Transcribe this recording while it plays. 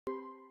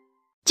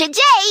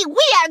Today,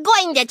 we are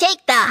going to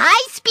take the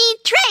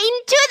high-speed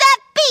train to the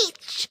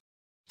beach.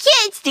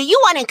 Kids, do you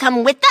want to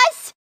come with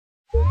us?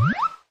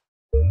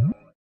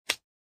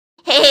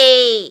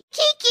 Hey,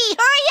 Kiki,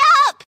 hurry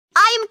up!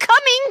 I'm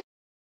coming.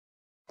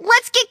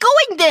 Let's get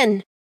going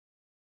then.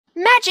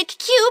 Magic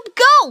Cube,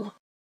 go!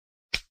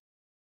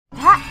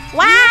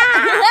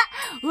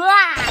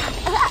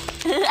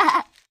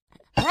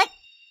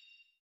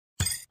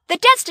 The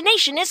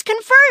destination is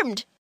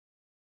confirmed.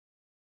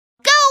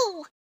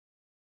 Go!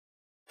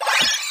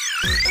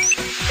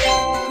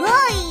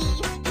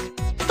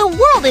 The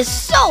world is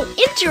so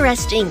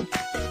interesting.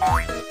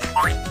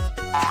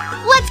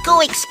 Let's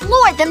go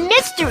explore the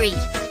mystery.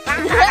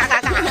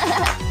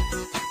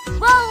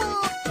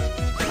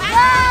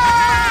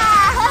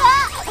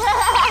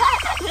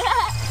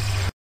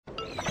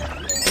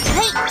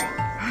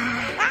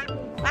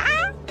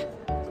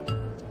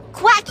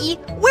 Quacky,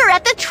 we're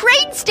at the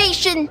train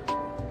station.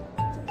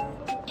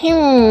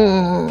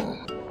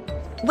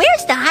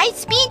 Where's the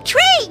high-speed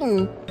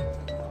train?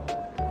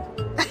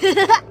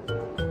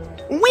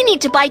 We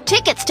need to buy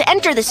tickets to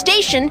enter the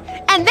station,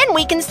 and then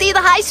we can see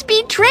the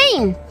high-speed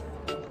train.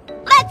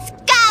 Let's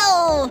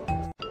go!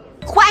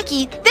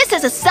 Quacky, this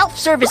is a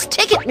self-service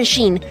ticket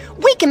machine.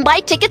 We can buy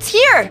tickets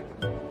here.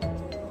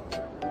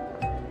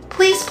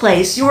 Please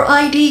place your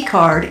ID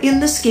card in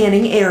the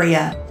scanning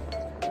area.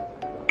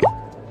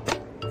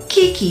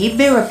 Kiki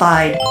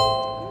verified.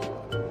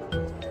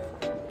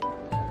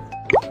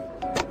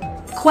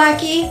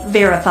 Quacky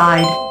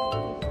verified.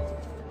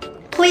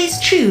 Please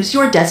choose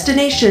your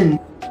destination.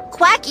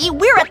 Quacky,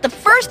 we're at the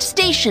first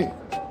station.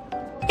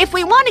 If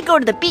we want to go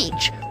to the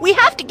beach, we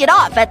have to get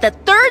off at the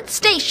third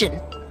station.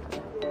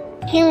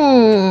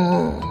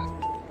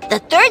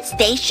 The third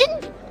station?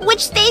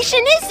 Which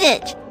station is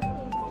it?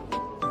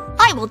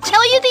 I will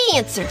tell you the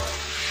answer.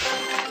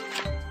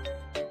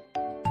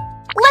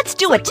 Let's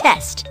do a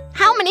test.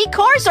 How many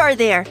cars are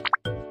there?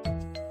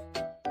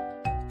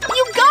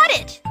 You got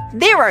it!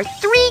 There are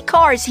 3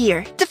 cars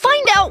here. To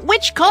find out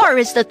which car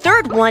is the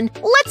third one,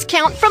 let's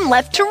count from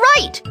left to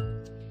right.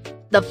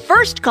 The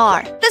first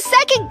car, the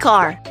second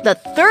car, the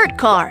third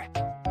car.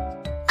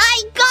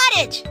 I got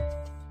it!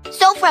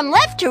 So from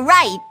left to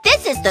right,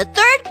 this is the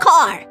third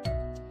car.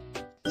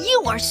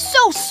 You are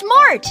so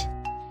smart!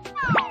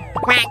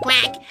 Quack,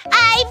 quack,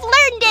 I've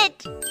learned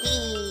it!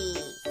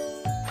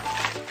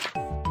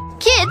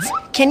 Kids,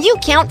 can you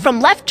count from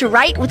left to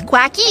right with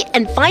Quacky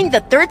and find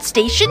the third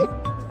station?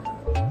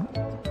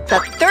 The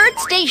third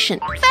station.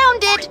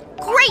 Found it!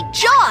 Great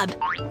job!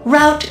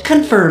 Route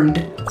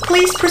confirmed.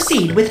 Please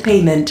proceed with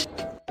payment.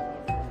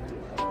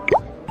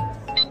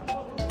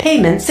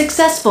 Payment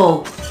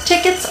successful.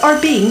 Tickets are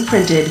being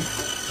printed.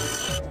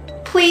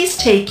 Please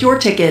take your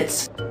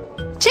tickets.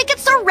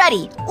 Tickets are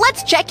ready.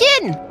 Let's check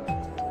in.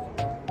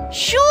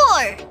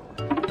 Sure.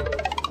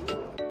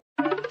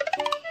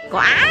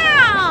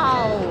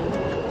 Wow!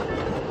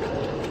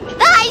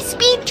 The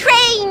high-speed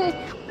train!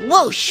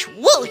 Whoosh,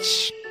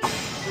 whoosh!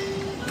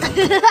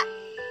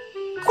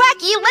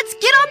 Quacky, let's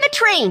get on the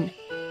train.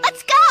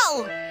 Let's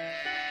go!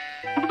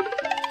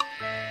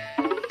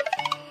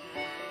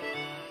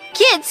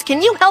 Kids,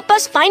 can you help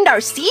us find our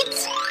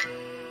seats?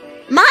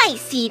 My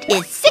seat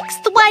is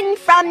 6th one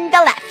from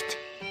the left.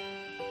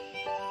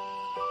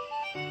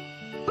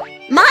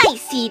 My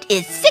seat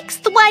is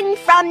 6th one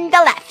from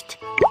the left.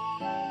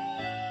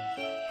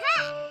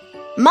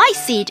 My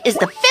seat is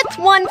the 5th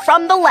one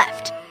from the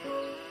left.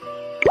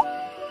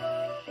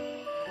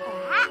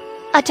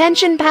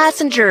 Attention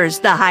passengers,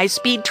 the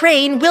high-speed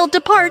train will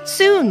depart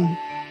soon.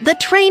 The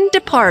train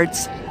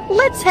departs.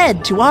 Let's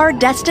head to our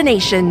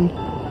destination.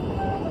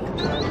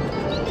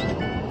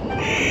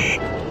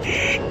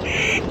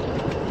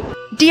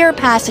 Dear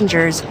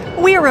passengers,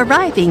 we're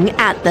arriving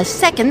at the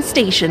second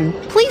station.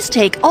 Please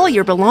take all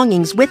your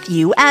belongings with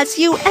you as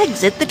you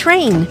exit the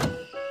train.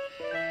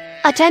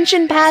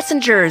 Attention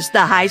passengers,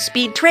 the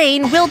high-speed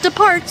train will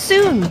depart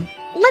soon.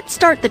 Let's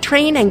start the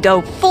train and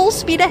go full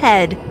speed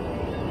ahead.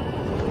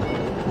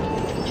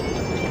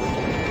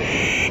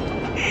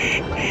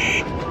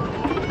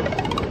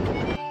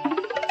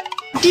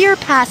 Dear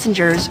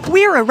passengers,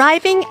 we're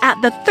arriving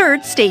at the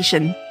third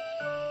station.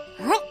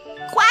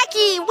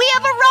 Quacky, we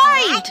have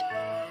arrived!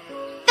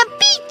 The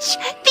beach!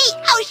 The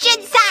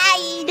ocean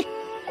side!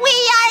 We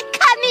are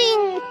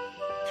coming!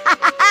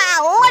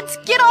 Let's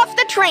get off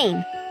the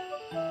train!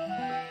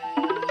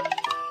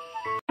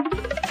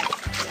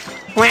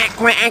 Quack,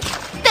 quack!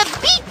 The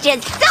beach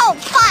is so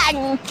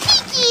fun!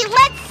 Kiki,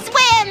 let's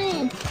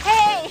swim!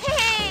 Hey,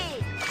 hey!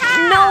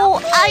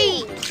 No,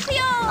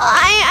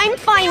 I'm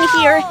fine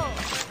here.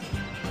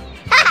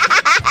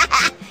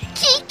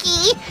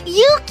 Kiki,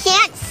 you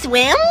can't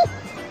swim?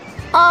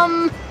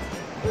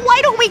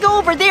 Why don't we go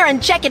over there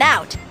and check it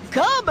out?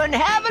 Come and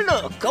have a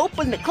look.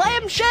 Open the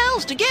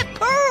clamshells to get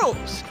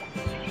pearls.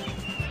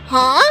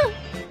 Huh?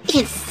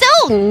 It's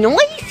so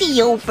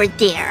noisy over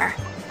there.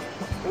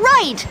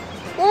 Right.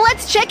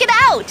 Let's check it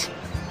out.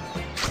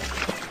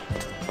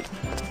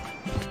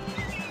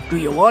 Do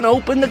you want to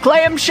open the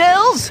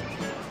clamshells?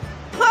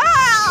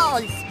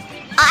 Pearls!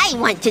 I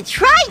want to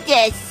try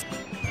this.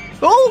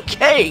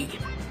 Okay,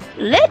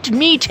 let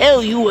me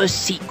tell you a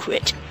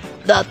secret.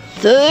 The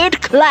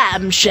third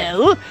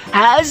clamshell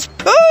has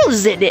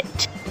pearls in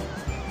it.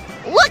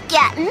 Look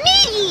at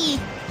me!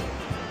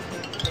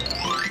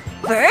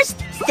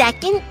 First,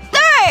 second,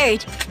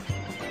 third.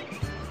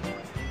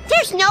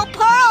 There's no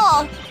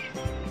pearl.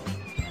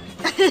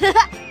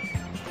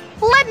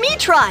 Let me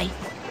try.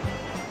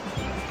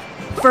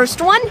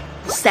 First one,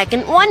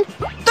 second one,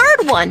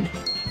 third one.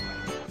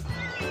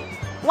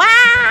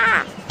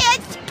 Wow!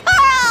 It's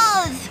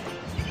pearls!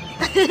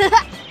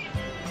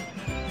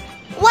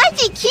 Why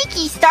did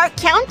Kiki start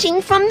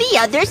counting from the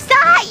other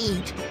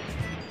side?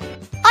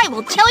 I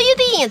will tell you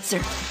the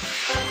answer.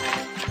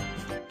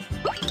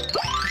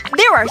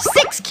 There are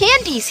 6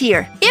 candies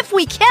here. If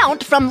we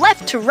count from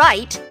left to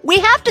right, we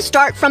have to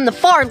start from the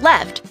far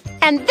left.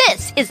 And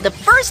this is the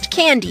first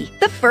candy,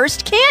 the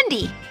first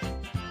candy.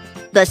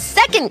 The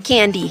second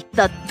candy,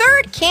 the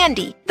third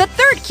candy. The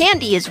third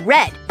candy is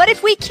red, but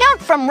if we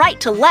count from right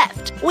to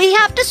left, we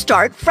have to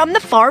start from the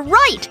far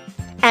right.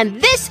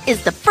 And this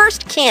is the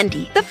first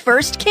candy, the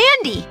first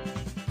candy.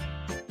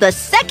 The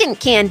second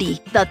candy,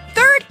 the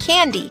third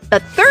candy.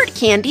 The third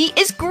candy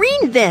is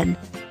green then.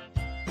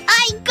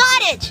 I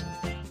got it!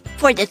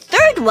 For the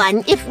third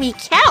one, if we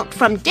count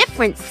from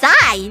different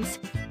sides,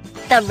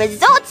 the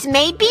results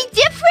may be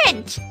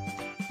different.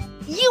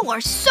 You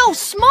are so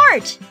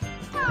smart!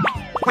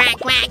 Quack,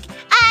 quack,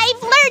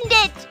 I've learned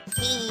it!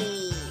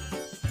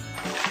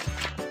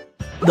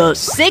 The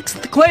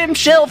 6th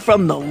clamshell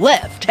from the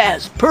left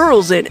has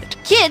pearls in it.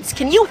 Kids,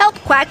 can you help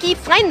Quacky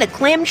find the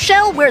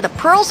clamshell where the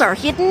pearls are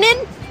hidden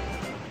in?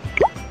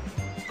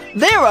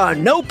 There are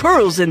no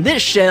pearls in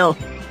this shell.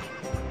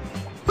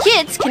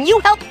 Kids, can you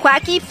help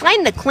Quacky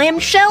find the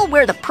clamshell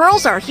where the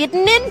pearls are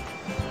hidden in?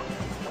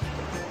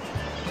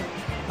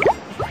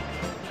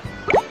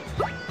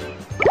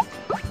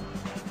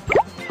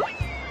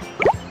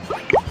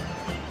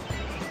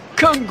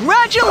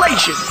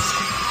 Congratulations!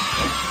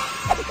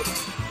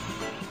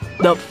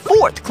 The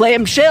 4th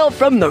clamshell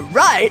from the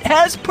right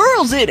has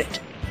pearls in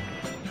it.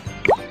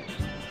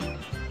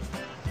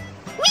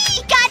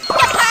 We got the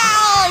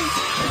pearls!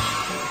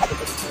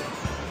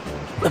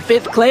 The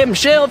 5th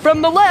clamshell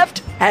from the left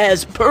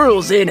has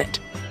pearls in it.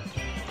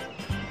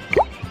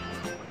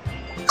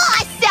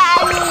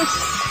 Awesome!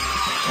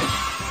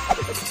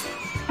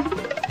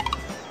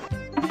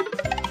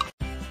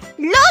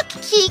 Look,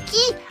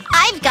 Kiki!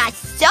 I've got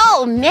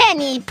so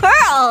many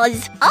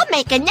pearls! I'll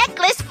make a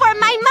necklace for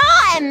my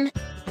mom!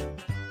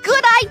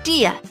 Good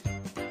idea!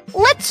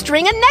 Let's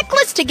string a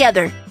necklace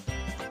together.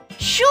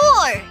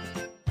 Sure!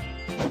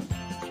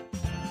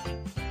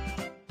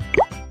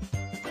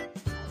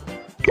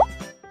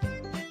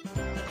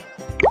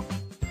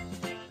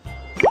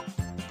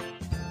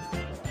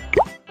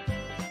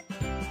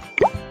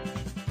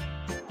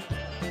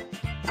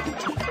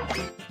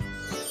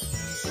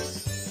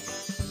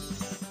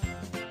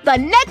 The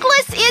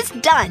necklace is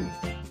done.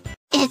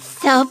 It's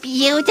so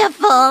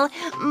beautiful!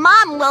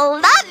 Mom will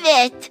love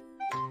it!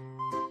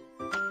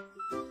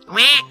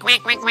 Quack,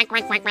 quack, quack, quack,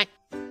 quack, quack, quack.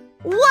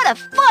 What a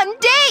fun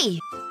day!